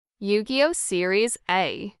Yugioh Series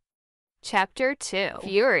A. Chapter 2.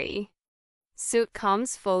 Fury. Suit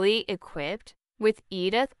comes fully equipped, with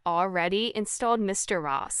Edith already installed. Mr.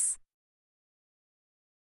 Ross.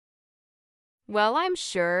 Well, I'm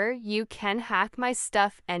sure you can hack my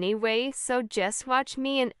stuff anyway, so just watch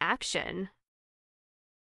me in action.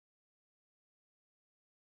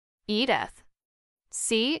 Edith.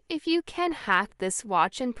 See if you can hack this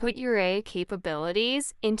watch and put your AI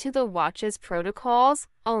capabilities into the watch's protocols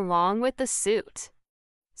along with the suit.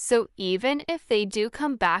 So even if they do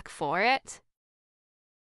come back for it.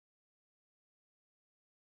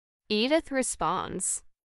 Edith responds,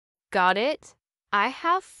 got it. I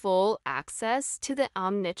have full access to the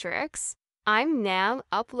Omnitrix. I'm now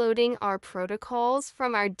uploading our protocols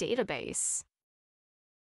from our database.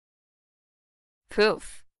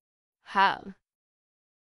 Poof. How?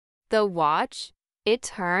 The watch, it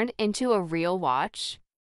turned into a real watch.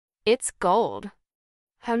 It's gold.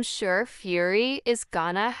 I'm sure Fury is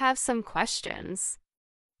gonna have some questions.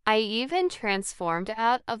 I even transformed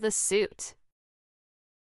out of the suit.